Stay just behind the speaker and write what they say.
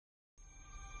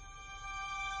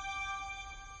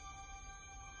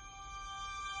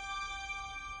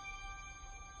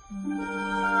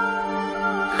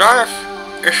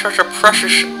Life is such a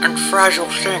precious and fragile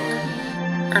thing.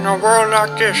 In a world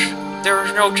like this, there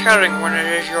is no telling when it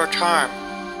is your time.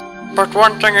 But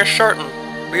one thing is certain,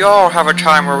 we all have a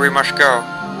time where we must go,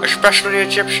 especially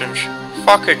Egyptians.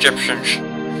 Fuck Egyptians.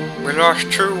 We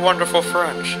lost two wonderful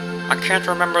friends. I can't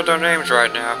remember their names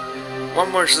right now.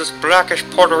 One was this blackish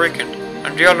Puerto Rican,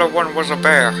 and the other one was a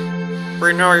bear.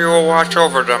 We know you will watch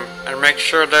over them and make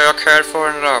sure they are cared for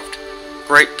and loved.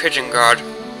 Great Pigeon God.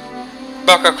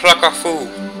 Bucka Clucka Foo.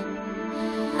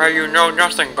 May you know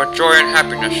nothing but joy and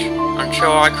happiness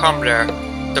until I come there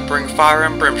to bring fire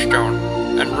and brimstone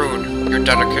and ruin your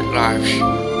delicate lives.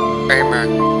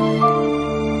 Amen.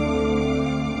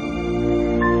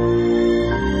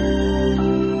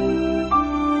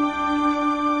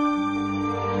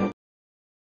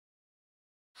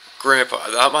 Grandpa,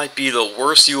 that might be the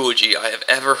worst eulogy I have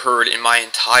ever heard in my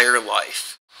entire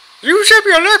life. You zip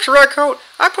your lips, Redcoat.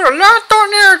 I put a lot of thought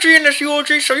and energy in this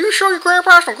eulogy, so you show your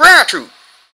grandpa some gratitude.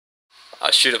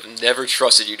 I should have never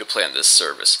trusted you to plan this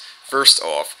service. First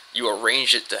off, you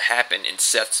arranged it to happen in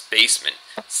Seth's basement.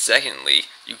 Secondly,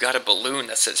 you got a balloon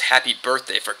that says happy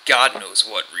birthday for God knows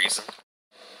what reason.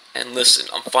 And listen,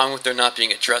 I'm fine with there not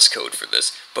being a dress code for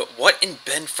this, but what in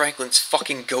Ben Franklin's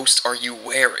fucking ghost are you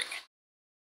wearing?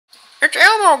 It's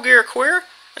Elmo gear, queer.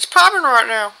 It's popping right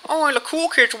now. Only the cool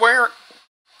kids wear it.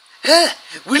 Huh,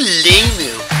 what a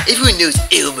lame-o. Everyone knows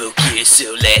Elmo gear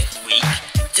so last week.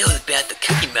 It's all about the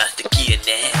Cookie Monster gear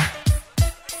now.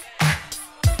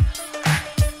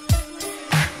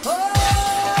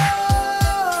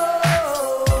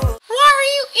 Why are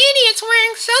you idiots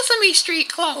wearing Sesame Street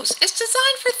clothes? It's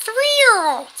designed for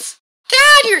 3-year-olds.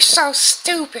 Dad, you're so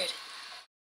stupid.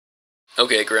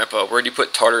 Okay, Grandpa, where do you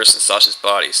put Tartarus and Sasha's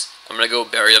bodies? I'm gonna go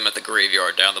bury them at the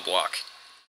graveyard down the block.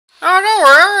 Oh, don't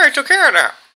worry, I already took care of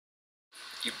that.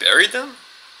 You buried them?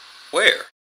 Where?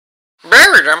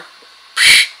 Buried them?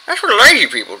 Psh, that's what lazy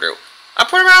people do. I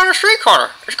put them out on the street corner.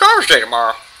 It's garbage day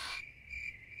tomorrow.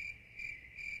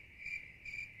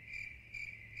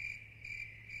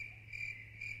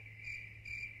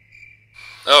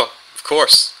 Oh, of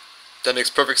course. That makes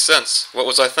perfect sense. What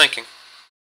was I thinking?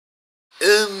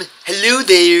 Hello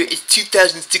there, it's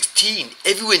 2016.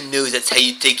 Everyone knows that's how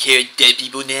you take care of dead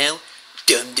people now.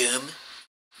 Dum-dum.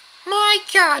 My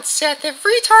God, Seth, if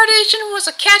retardation was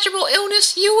a catchable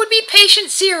illness, you would be patient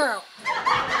 0.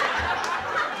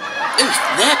 Oh,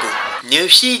 Snapple. No,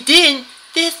 she didn't.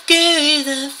 This girl is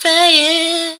on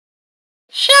fire.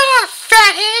 Shut up,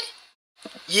 fathead.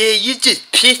 Yeah, you're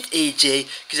just pissed, AJ,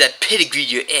 because I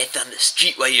pedigreed your ass on the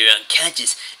street while you were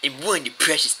unconscious and won your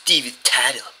precious Steve's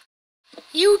title.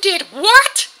 You did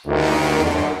what? And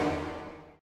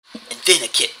then I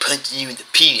kept punching you in the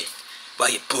penis while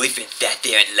your boyfriend sat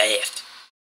there and laughed.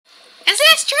 Is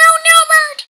this true,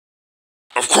 Nilbert?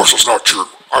 Of course it's not true.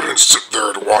 I didn't sit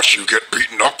there to watch you get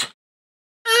beaten up.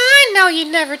 I know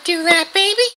you'd never do that,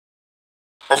 baby.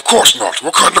 Of course not.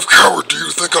 What kind of coward do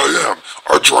you think I am?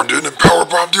 I joined in and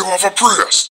powerbombed you off a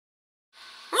Prius.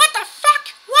 What the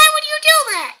fuck? Why would you do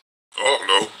that? I don't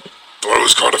know. Thought it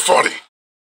was kind of funny.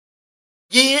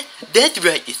 Yeah, that's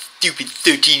right, you stupid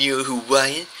 13-year-old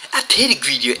Hawaiian. I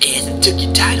pedigreed your ass and took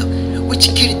your title. What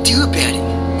you gonna do about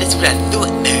it? That's what I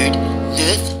thought, nerd.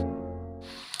 Nothing.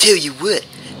 Tell you what,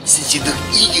 since you look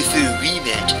eager for a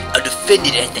rematch, I'll defend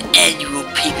it at the annual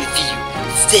pay-per-view.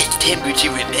 September to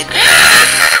remember.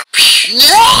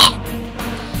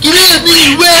 Get out,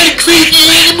 me, wild, crazy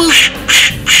animal!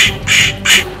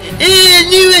 I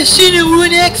knew I should have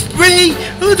worn Axe spray.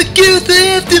 All the girls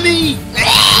are after me.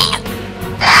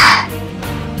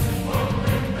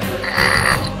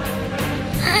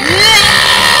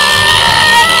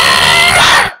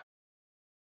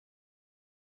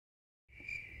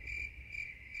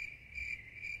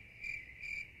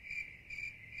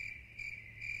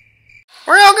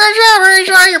 Well, good job,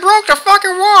 AJ. You broke the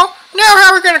fucking wall. Now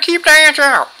how are we gonna keep the ants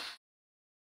out?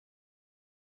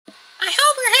 I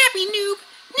hope you're happy, noob.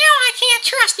 Now I can't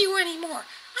trust you anymore.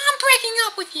 I'm breaking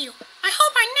up with you. I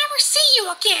hope I never see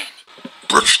you again.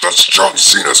 Bitch, that's John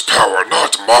Cena's power,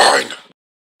 not mine.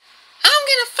 I'm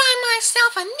gonna find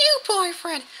myself a new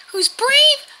boyfriend who's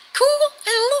brave, cool,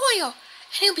 and loyal.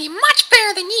 And he'll be much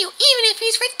better than you, even if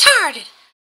he's retarded.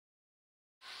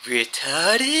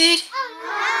 Retarded?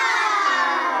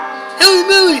 Holy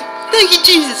moly! Thank you,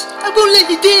 Jesus! I won't let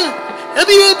you down! I'll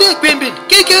be right back, Brendan!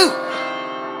 Gotta go!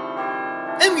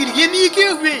 I'm gonna get me a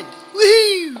girlfriend!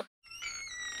 Woohoo!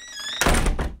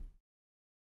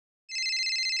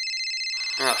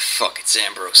 Ah, fuck, it's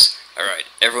Ambrose. Alright,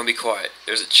 everyone be quiet.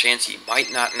 There's a chance he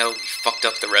might not know we fucked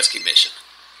up the rescue mission.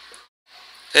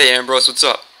 Hey Ambrose, what's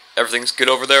up? Everything's good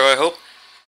over there, I hope?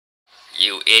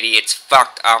 You idiots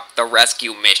fucked up the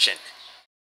rescue mission.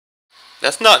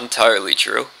 That's not entirely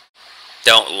true.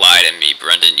 Don't lie to me,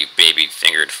 Brendan, you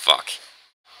baby-fingered fuck.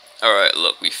 Alright,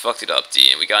 look, we fucked it up,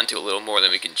 D, and we got into a little more than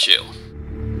we can chew.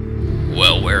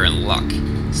 Well, we're in luck.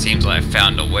 Seems like I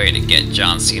found a way to get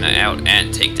John Cena out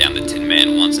and take down the Tin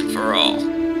Man once and for all.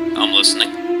 I'm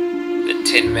listening. The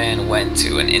Tin Man went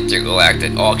to an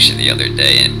intergalactic auction the other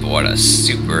day and bought a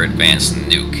super advanced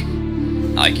nuke.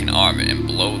 I can arm it and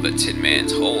blow the Tin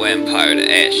Man's whole empire to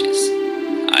ashes.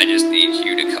 I just need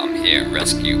you to come here and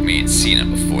rescue me and Cena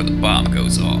before the bomb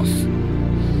goes off.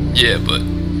 Yeah, but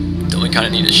don't we kinda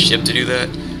need a ship to do that?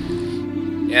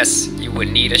 Yes, you would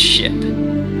need a ship.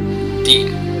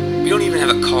 Dean, we don't even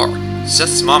have a car.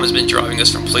 Seth's mom has been driving us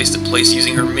from place to place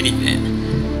using her minivan.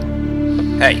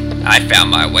 Hey, I found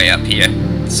my way up here.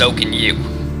 So can you.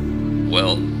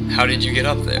 Well, how did you get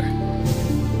up there?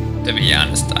 To be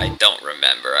honest, I don't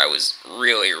remember. I was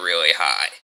really, really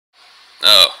high.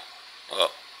 Oh,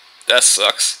 well, that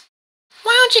sucks.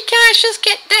 Why don't you guys just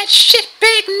get that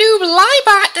shitbag noob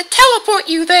Libot to teleport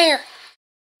you there?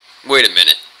 Wait a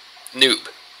minute. Noob,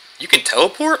 you can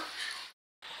teleport?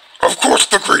 Of course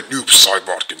the great noob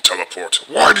Cybot can teleport.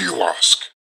 Why do you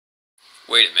ask?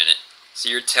 Wait a minute. So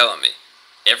you're telling me,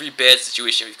 every bad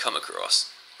situation we've come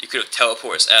across, you could have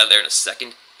teleported us out of there in a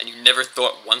second, and you never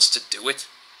thought once to do it?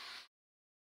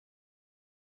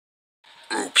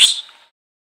 Oops.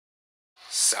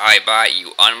 Cybot,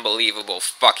 you unbelievable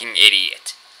fucking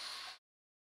idiot.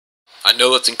 I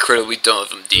know that's incredibly dumb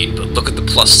of him, Dean, but look at the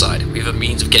plus side. We have a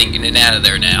means of getting in and out of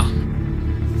there now.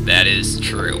 That is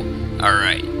true.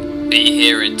 Alright, be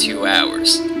here in 2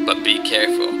 hours, but be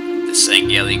careful. The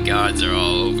Sangeli gods are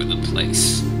all over the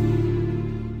place.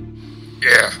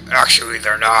 Yeah, actually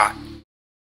they're not.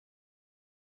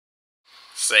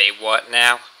 Say what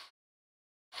now?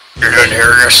 You didn't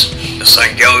hear this? The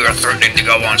Sangeli are threatening to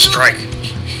go on strike.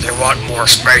 They want more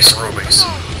space rubies.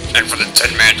 And for the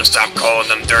Tin Man to stop calling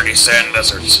them dirty sand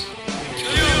lizards.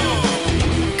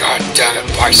 God damn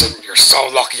it, Bison, you're so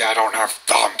lucky I don't have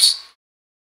thumbs.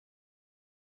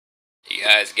 You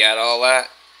guys got all that?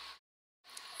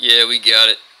 Yeah, we got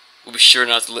it. We'll be sure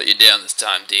not to let you down this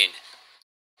time, Dean.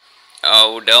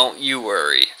 Oh, don't you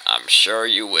worry. I'm sure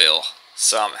you will.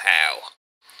 Somehow.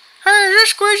 Hey, is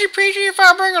this squishy peasy if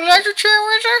I bring a electric chair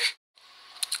with us?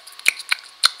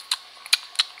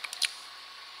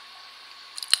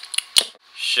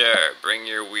 Sure, bring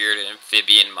your weird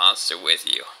amphibian monster with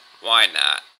you. Why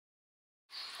not?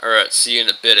 Alright, see you in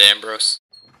a bit, Ambrose.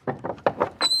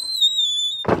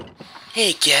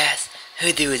 Hey guys,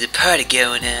 heard there was a party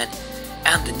going on.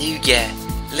 I'm the new guy,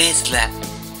 Lancelot,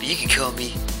 but you can call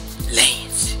me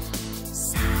Lance.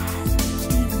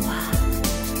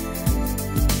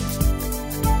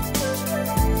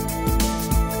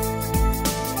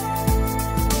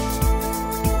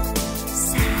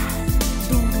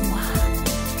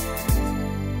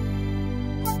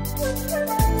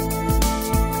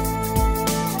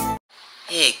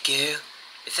 Hey girl,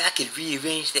 if I could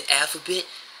rearrange the alphabet,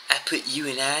 I'd put you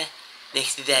and I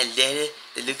next to that letter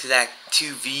that looks like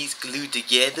 2 V's glued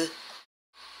together,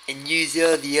 and use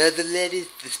all the other letters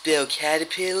to spell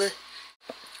caterpillar.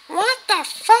 What the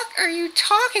fuck are you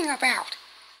talking about?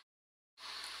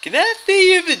 Can I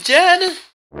see your vagina?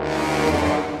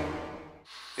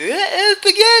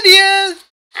 Spaghettios!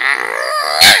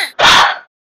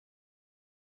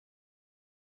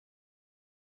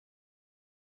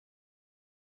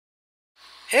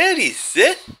 Howdy,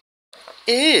 Seth.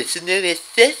 So now that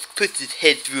Seth puts his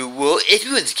head through a wall,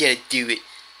 everyone's gotta do it.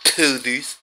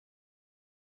 Posers.